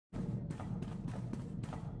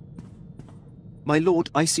My lord,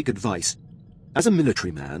 I seek advice. As a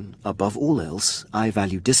military man, above all else, I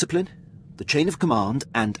value discipline, the chain of command,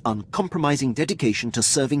 and uncompromising dedication to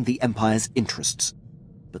serving the Empire's interests.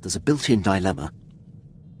 But there's a built-in dilemma.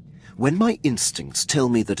 When my instincts tell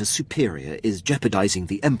me that a superior is jeopardizing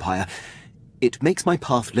the Empire, it makes my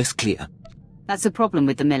path less clear. That's the problem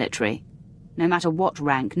with the military. No matter what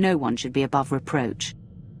rank, no one should be above reproach.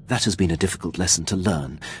 That has been a difficult lesson to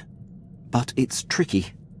learn. But it's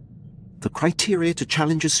tricky. The criteria to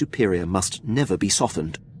challenge a superior must never be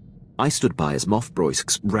softened. I stood by as Moff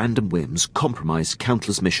Broysc's random whims compromised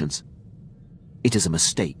countless missions. It is a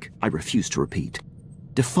mistake I refuse to repeat.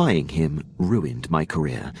 Defying him ruined my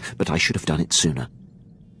career, but I should have done it sooner.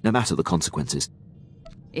 No matter the consequences.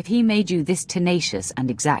 If he made you this tenacious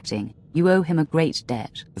and exacting, you owe him a great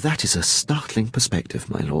debt. That is a startling perspective,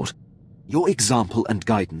 my lord. Your example and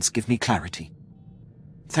guidance give me clarity.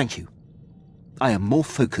 Thank you. I am more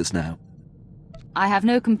focused now. I have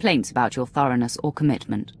no complaints about your thoroughness or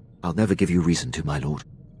commitment. I'll never give you reason to, my lord.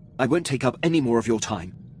 I won't take up any more of your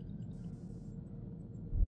time.